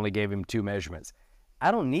really only gave him 2 measurements.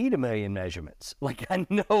 I don't need a million measurements. Like, I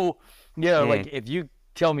know, like if you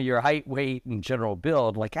tell me your height, weight, and general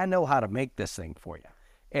build, like I know how to make this thing for you.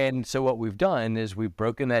 And so what we've done is we've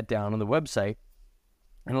broken that down on the website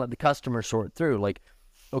and let the customer sort through. Like,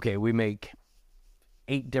 okay, we make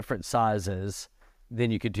 8 different sizes. Then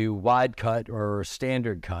you could do wide cut or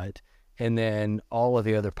standard cut, and then all of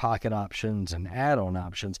the other pocket options and add-on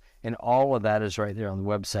options. And all of that is right there on the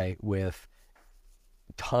website with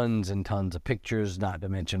tons and tons of pictures, not to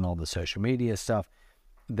mention all the social media stuff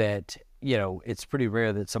that, it's pretty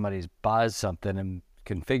rare that somebody buys something and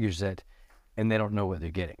configures it and they don't know what they're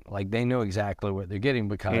getting. Like, they know exactly what they're getting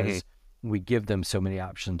because we give them so many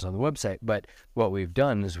options on the website. But what we've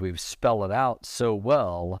done is we've spelled it out so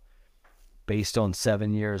well based on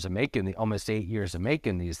 7 years of making almost 8 years of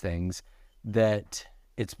making these things, that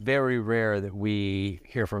it's very rare that we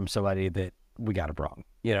hear from somebody that we got it wrong.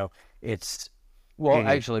 It's,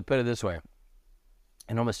 actually, put it this way.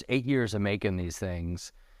 In almost 8 years of making these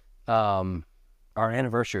things, our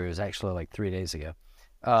anniversary was actually like 3 days ago.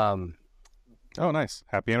 Oh, nice.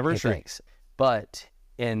 Happy anniversary. Thanks. But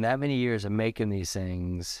in that many years of making these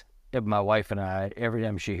things, my wife and I, every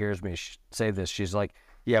time she hears me say this, she's like,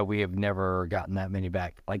 yeah, we have never gotten that many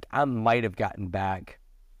back. Like, I might have gotten back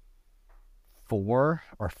 4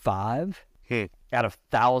 or 5 out of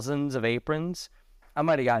thousands of aprons. I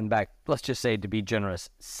might have gotten back, let's just say, to be generous,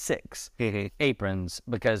 6 aprons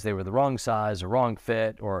because they were the wrong size or wrong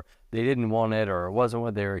fit, or they didn't want it, or it wasn't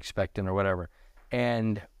what they were expecting, or whatever.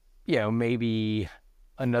 And, maybe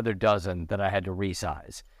another dozen that I had to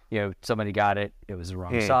resize. Somebody got it, it was the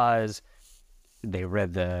wrong size. They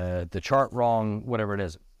read the chart wrong, whatever it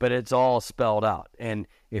is. But it's all spelled out. And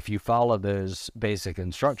if you follow those basic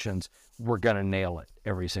instructions, we're going to nail it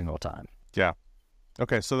every single time. Yeah.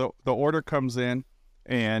 Okay, so the order comes in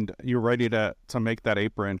and you're ready to make that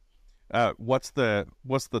apron. What's the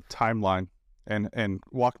timeline? And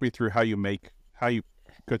walk me through how you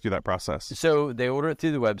go through that process. So they order it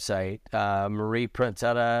through the website. Marie prints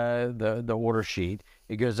out the order sheet.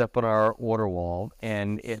 It goes up on our order wall,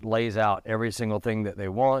 and it lays out every single thing that they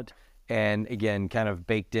want. And again, kind of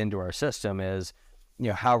baked into our system is,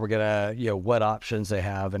 how we're gonna, what options they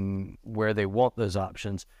have and where they want those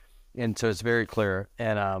options. And so it's very clear.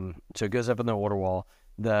 And so it goes up on the order wall.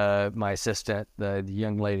 My assistant, the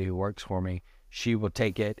young lady who works for me, she will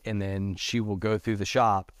take it, and then she will go through the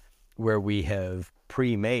shop where we have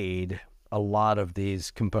pre-made a lot of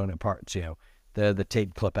these component parts, the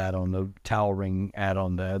tape clip add-on, the towel ring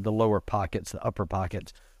add-on, the lower pockets, the upper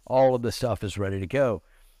pockets, all of the stuff is ready to go.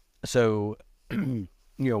 So,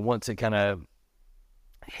 once it kind of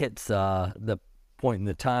hits the point in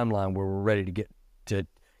the timeline where we're ready to get to,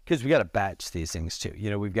 because we got to batch these things too.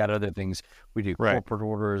 We've got other things. We do corporate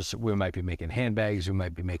orders. We might be making handbags. We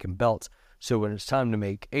might be making belts. So when it's time to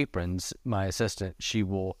make aprons, my assistant, she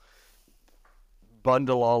will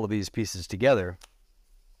bundle all of these pieces together,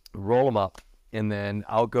 roll them up, and then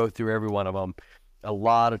I'll go through every one of them. A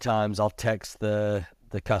lot of times I'll text the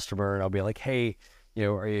customer and I'll be like, hey,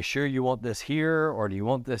 are you sure you want this here, or do you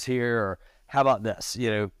want this here, or how about this?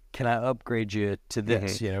 Can I upgrade you to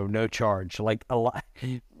this? No charge. Like a lot.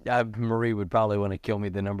 Marie would probably want to kill me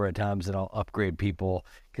the number of times that I'll upgrade people,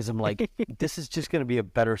 because I'm like, this is just going to be a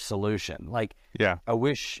better solution. Like, yeah, I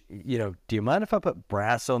wish, do you mind if I put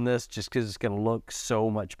brass on this just because it's going to look so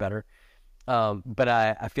much better? But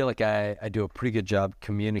I feel like I do a pretty good job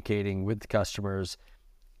communicating with the customers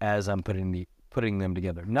as I'm putting them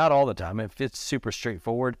together. Not all the time. If it's super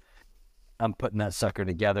straightforward, I'm putting that sucker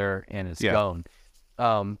together and it's gone.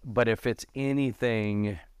 But if it's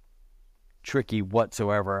anything tricky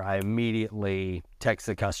whatsoever, I immediately text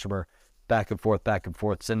the customer back and forth,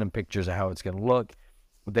 send them pictures of how it's going to look.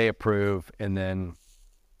 They approve, and then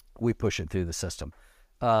we push it through the system.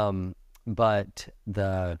 But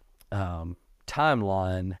the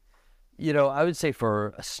timeline, I would say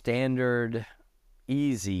for a standard,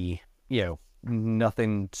 easy,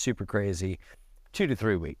 nothing super crazy, 2 to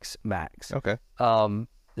 3 weeks max. Okay.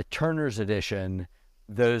 The Turner's edition,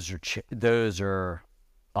 those are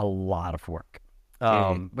a lot of work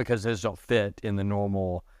because those don't fit in the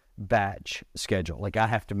normal batch schedule. Like I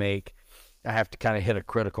have to kind of hit a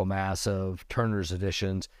critical mass of Turner's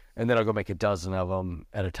editions, and then I'll go make a dozen of them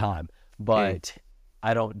at a time. But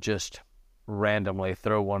I don't just randomly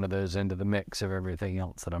throw one of those into the mix of everything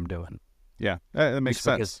else that I'm doing. Yeah, that makes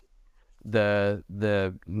sense. Because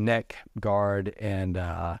the neck guard and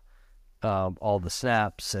all the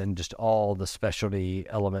snaps and just all the specialty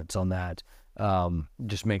elements on that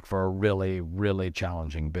just make for a really, really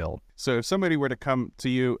challenging build. So if somebody were to come to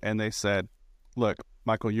you and they said, look,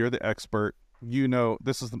 Michael, you're the expert. You know,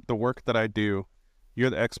 this is the work that I do. You're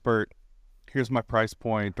the expert. Here's my price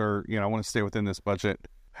point, or, I want to stay within this budget.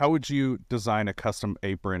 How would you design a custom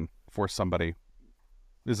apron for somebody?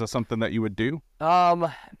 Is that something that you would do?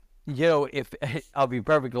 If I'll be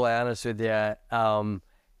perfectly honest with you,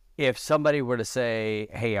 if somebody were to say,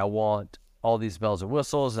 hey, I want all these bells and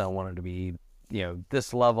whistles, and I want it to be,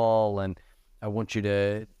 this level, and I want you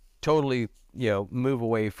to totally, move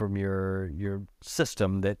away from your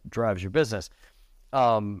system that drives your business,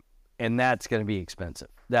 and that's going to be expensive.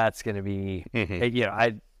 That's going to be,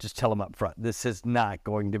 I just tell them up front, this is not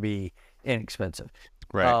going to be inexpensive.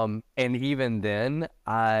 Right. And even then,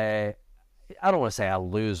 I don't want to say I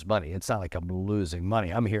lose money. It's not like I'm losing money.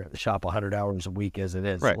 I'm here at the shop 100 hours a week as it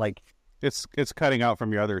is. Right. Like it's cutting out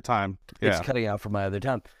from your other time. Yeah. It's cutting out from my other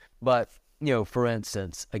time. But, for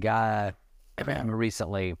instance, a guy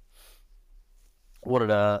recently wanted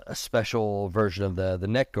a special version of the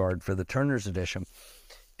neck guard for the Turner's edition.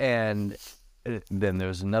 And then there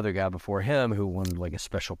was another guy before him who wanted like a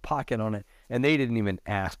special pocket on it. And they didn't even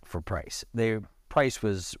ask for price. Price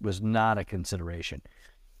was not a consideration.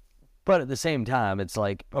 But at the same time, it's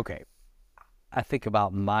like, okay, I think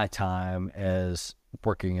about my time as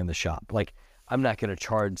working in the shop. Like, I'm not going to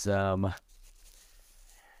charge them,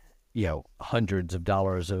 hundreds of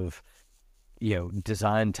dollars of,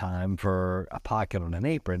 design time for a pocket on an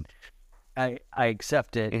apron. I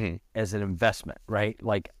accept it as an investment, right?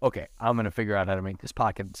 Like, okay, I'm going to figure out how to make this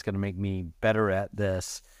pocket. It's going to make me better at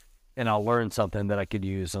this, and I'll learn something that I could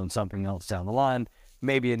use on something else down the line.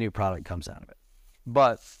 Maybe a new product comes out of it.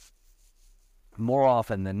 But more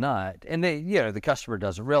often than not, and the customer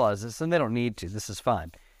doesn't realize this, and they don't need to. This is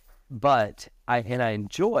fine. But I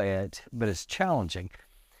enjoy it, but it's challenging.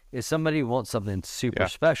 If somebody wants something super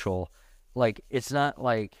special, like, it's not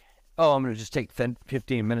like, oh, I'm going to just take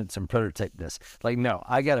 15 minutes and prototype this. Like, no,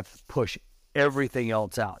 I got to push everything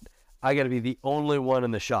else out. I got to be the only one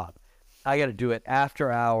in the shop. I got to do it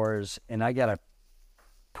after hours, and I got to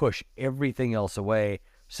push everything else away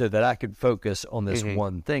so that I could focus on this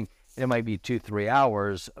one thing. It might be 2-3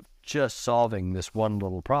 hours of just solving this one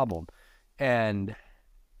little problem. And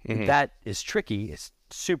that is tricky. It's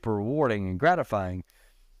super rewarding and gratifying,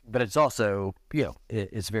 but it's also,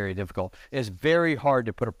 it's very difficult. It's very hard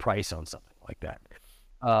to put a price on something like that.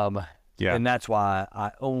 And that's why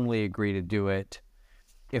I only agree to do it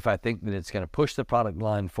if I think that it's going to push the product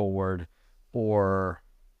line forward, or,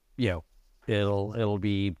 it'll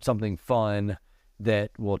be something fun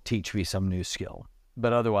that will teach me some new skill.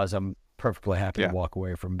 But otherwise, I'm perfectly happy to walk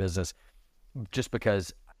away from business, just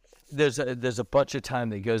because there's a bunch of time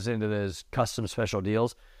that goes into those custom special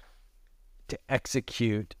deals to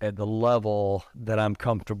execute at the level that I'm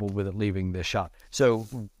comfortable with it leaving the shop. So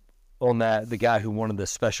on the guy who wanted the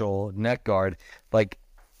special neck guard, like,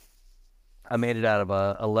 I made it out of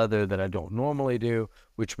a leather that I don't normally do,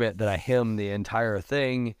 which meant that I hemmed the entire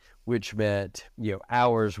thing, which meant,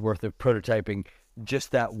 hours worth of prototyping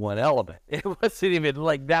just that one element. It wasn't even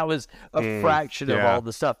like that was a fraction of all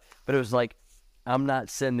the stuff, but it was like, I'm not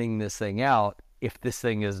sending this thing out if this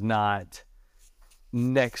thing is not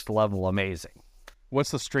next level amazing.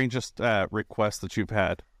 What's the strangest request that you've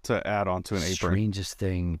had to add onto an apron? Strangest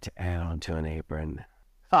thing to add onto an apron?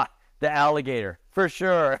 The alligator, for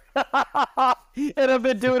sure. And I've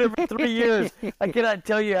been doing it for 3 years. I cannot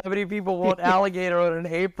tell you how many people want alligator on an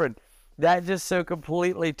apron. That just so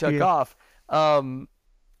completely took off. I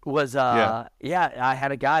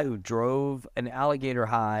had a guy who drove an alligator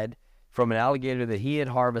hide from an alligator that he had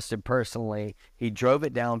harvested personally. He drove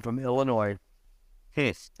it down from Illinois.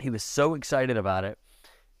 He was so excited about it.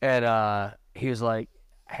 And he was like,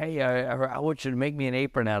 hey, I want you to make me an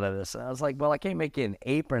apron out of this. And I was like, well, I can't make you an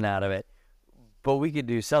apron out of it, but we could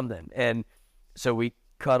do something. And so we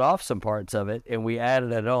cut off some parts of it, and we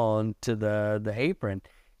added it on to the apron.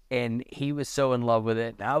 And he was so in love with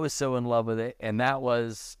it, and I was so in love with it. And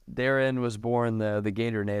therein was born the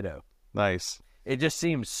Gatornado. Nice. It just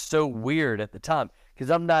seemed so weird at the time, because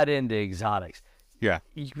I'm not into exotics. Yeah.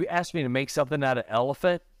 You ask me to make something out of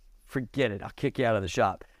elephant, forget it. I'll kick you out of the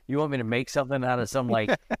shop. You want me to make something out of some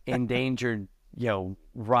like endangered,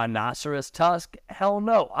 rhinoceros tusk? Hell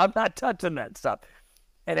no. I'm not touching that stuff.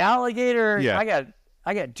 An alligator,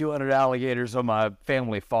 I got 200 alligators on my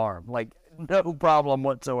family farm. Like, no problem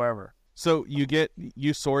whatsoever. So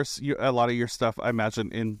you source a lot of your stuff, I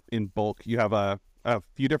imagine, in bulk. You have a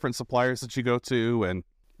few different suppliers that you go to, and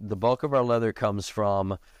the bulk of our leather comes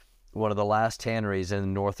from one of the last tanneries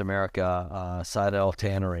in North America, Sidell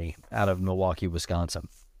Tannery out of Milwaukee, Wisconsin.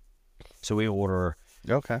 So we order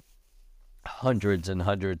hundreds and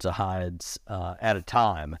hundreds of hides at a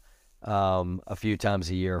time, a few times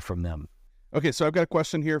a year from them. Okay, so I've got a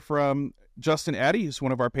question here from Justin Addy, who's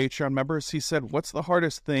one of our Patreon members. He said, what's the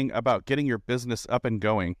hardest thing about getting your business up and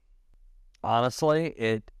going?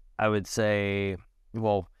 Honestly, I would say,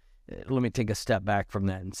 well, let me take a step back from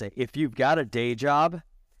that and say, if you've got a day job,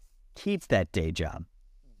 keep that day job.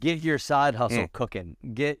 Get your side hustle cooking.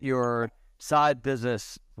 Get your side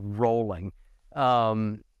business rolling.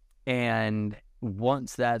 And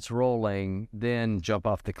once that's rolling, then jump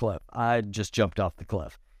off the cliff. I just jumped off the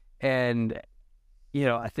cliff. And,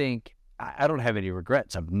 I think I don't have any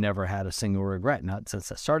regrets. I've never had a single regret, not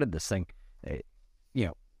since I started this thing.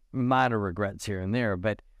 Minor regrets here and there,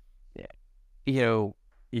 but, you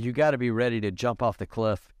got to be ready to jump off the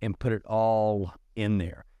cliff and put it all in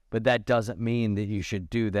there. But that doesn't mean that you should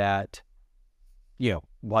do that,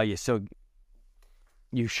 while you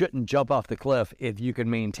shouldn't jump off the cliff if you can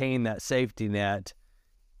maintain that safety net.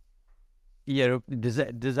 Does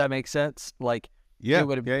that make sense? Like,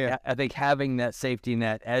 yeah. I think having that safety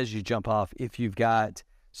net as you jump off, if you've got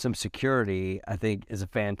some security, I think is a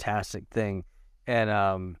fantastic thing.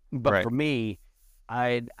 And but for me,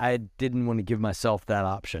 I didn't want to give myself that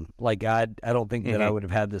option. Like I don't think that I would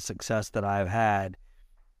have had the success that I've had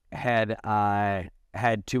I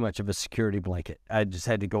had too much of a security blanket. I just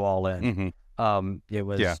had to go all in. It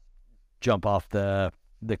was jump off the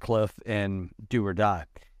cliff and do or die.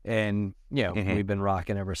 And we've been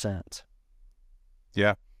rocking ever since.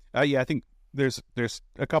 Yeah. I think there's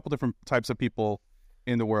a couple different types of people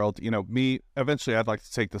in the world. Me, eventually I'd like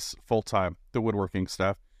to take this full time, the woodworking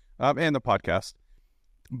stuff, and the podcast.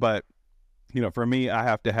 But, for me, I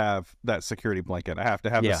have to have that security blanket. I have to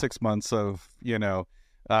have the 6 months of,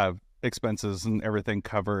 expenses and everything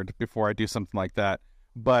covered before I do something like that.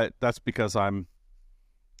 But that's because I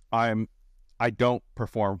don't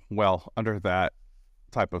perform well under that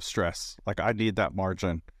type of stress. Like I need that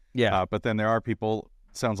margin. Yeah. But then there are people,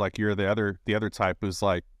 sounds like you're the other type who's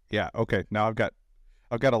like, yeah, okay, now I've got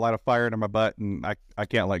a lot of fire under my butt and I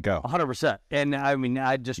can't let go. 100%. And I mean,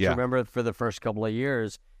 I just remember for the first couple of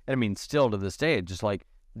years, and I mean, still to this day, just like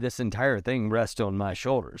this entire thing rests on my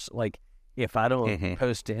shoulders. Like if I don't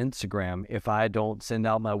post to Instagram, if I don't send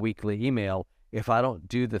out my weekly email, if I don't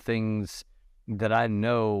do the things that I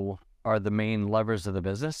know are the main levers of the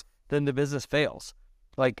business, then the business fails.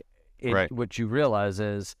 Like what you realize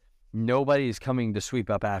is nobody is coming to sweep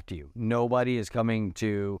up after you. Nobody is coming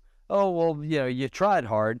to, oh, well, you tried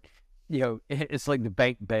hard. It's like the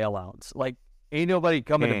bank bailouts. Like ain't nobody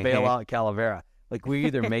coming to bail out Calavera. Like we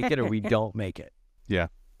either make it or we don't make it. Yeah.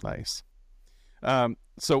 Nice.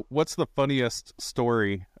 So what's the funniest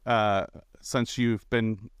story since you've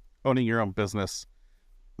been owning your own business?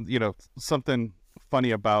 Something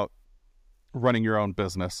funny about running your own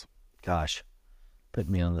business. Gosh, put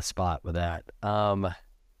me on the spot with that.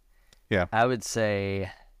 Yeah, I would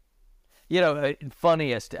say,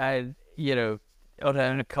 funniest. On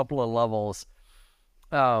a couple of levels.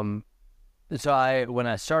 So when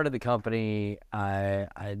I started the company,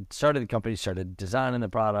 started designing the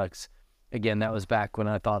products. Again, that was back when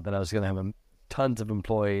I thought that I was going to have tons of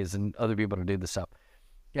employees and other people to do the stuff.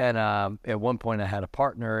 And at one point I had a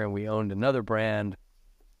partner and we owned another brand,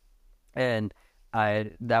 and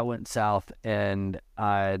that went south, and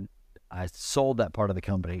I sold that part of the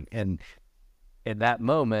company. And at that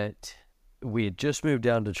moment, we had just moved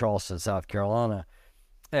down to Charleston, South Carolina,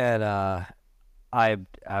 and I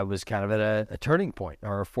was kind of at a turning point,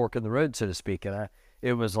 or a fork in the road, so to speak. And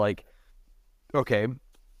it was like, okay,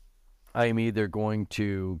 I am either going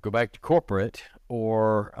to go back to corporate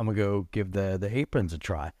or I'm going to go give the aprons a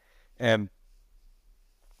try. And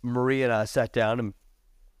Marie and I sat down and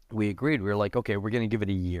we agreed. We were like, okay, we're going to give it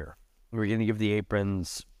a year. We're going to give the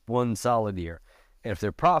aprons one solid year. And if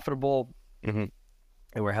they're profitable and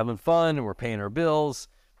we're having fun and we're paying our bills,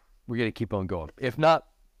 we're going to keep on going. If not,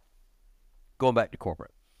 going back to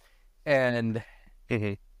corporate. And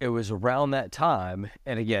it was around that time.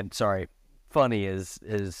 And again, sorry, funny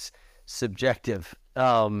is subjective.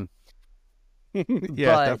 Yeah, but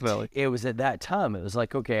definitely. It was at that time, it was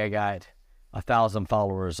like, okay, I got 1,000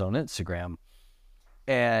 followers on Instagram.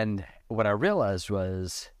 And what I realized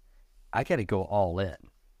was I got to go all in,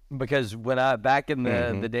 because back in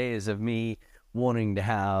the days of me wanting to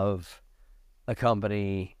have a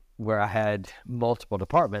company where I had multiple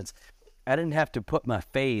departments, I didn't have to put my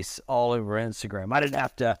face all over Instagram. I didn't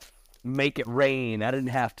have to make it rain. I didn't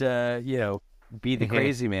have to, be the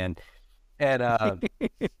crazy man. And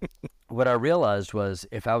what I realized was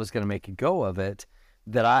if I was going to make a go of it,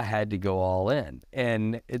 that I had to go all in.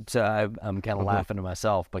 And it's I'm kind of laughing to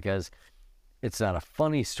myself because it's not a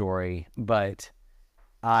funny story, but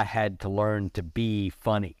I had to learn to be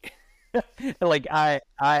funny. Like I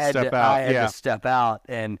had to step out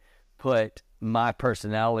and put my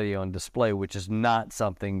personality on display, which is not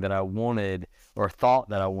something that I wanted or thought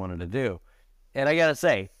that I wanted to do. And I got to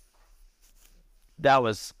say, that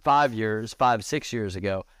was 6 years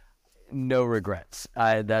ago. No regrets.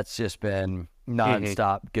 That's just been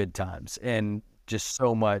nonstop good times and just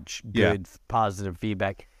so much good, positive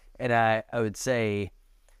feedback. And I would say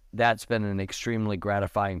that's been an extremely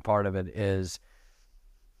gratifying part of it is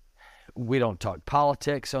we don't talk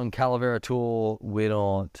politics on Calavera Tool. We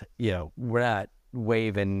don't, we're not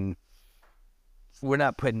we're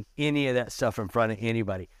not putting any of that stuff in front of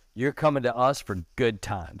anybody. You're coming to us for good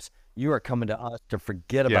times. You are coming to us to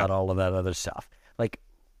forget about all of that other stuff. Like,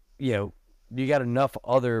 you got enough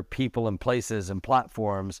other people and places and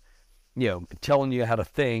platforms, telling you how to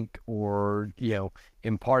think or,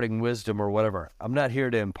 imparting wisdom or whatever. I'm not here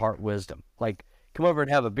to impart wisdom. Like, come over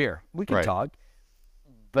and have a beer. We can talk,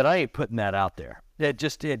 but I ain't putting that out there. It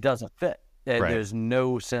doesn't fit. There's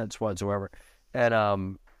no sense whatsoever.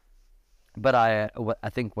 And, but I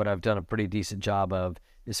think what I've done a pretty decent job of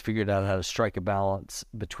is figured out how to strike a balance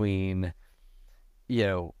between,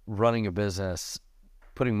 running a business,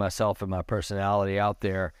 putting myself and my personality out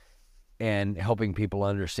there and helping people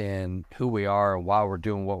understand who we are and why we're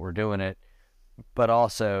doing what we're doing it. But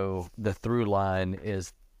also the through line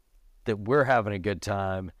is that we're having a good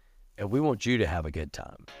time and we want you to have a good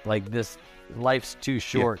time. Like this life's too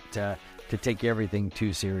short to take everything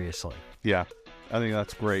too seriously. Yeah, I think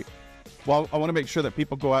that's great. Well, I want to make sure that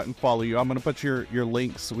people go out and follow you. I'm going to put your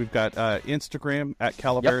links. We've got Instagram at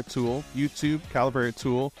Calavera Tool, YouTube, Calavera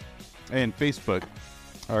Tool, and Facebook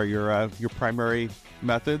are your primary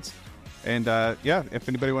methods. And if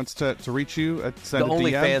anybody wants to reach you, send the a DM.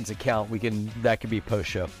 The OnlyFans account, that could be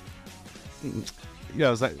post-show.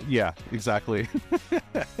 Yeah, exactly.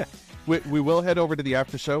 we will head over to the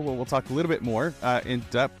after show where we'll talk a little bit more in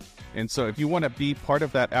depth. And so if you want to be part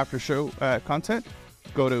of that after show content,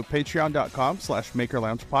 go to patreon.com/Maker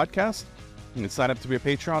Lounge Podcast. You can sign up to be a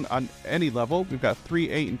Patreon on any level. We've got $3,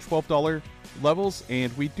 $8, and $12 levels,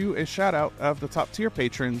 and we do a shout out of the top tier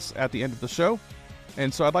patrons at the end of the show.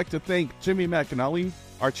 And so I'd like to thank Jimmy McAnally,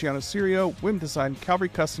 Archiano Sirio, Wim Design, Calvary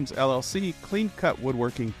Customs LLC, Clean Cut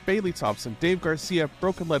Woodworking, Bailey Thompson, Dave Garcia,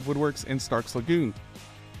 Broken Lead Woodworks, and Starks Lagoon.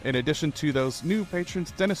 In addition to those new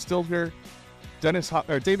patrons, Dennis Stilger,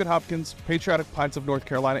 David Hopkins, Patriotic Pines of North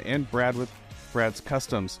Carolina, and Brad with Brad's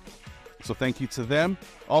Customs. So thank you to them.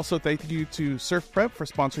 Also, thank you to Surf Prep for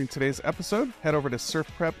sponsoring today's episode. Head over to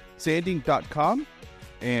surfprepsanding.com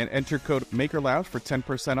and enter code MakerLounge for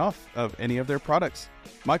 10% off of any of their products.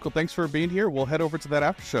 Michael, thanks for being here. We'll head over to that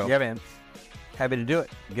after show. Yeah, man. Happy to do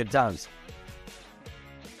it. Good times.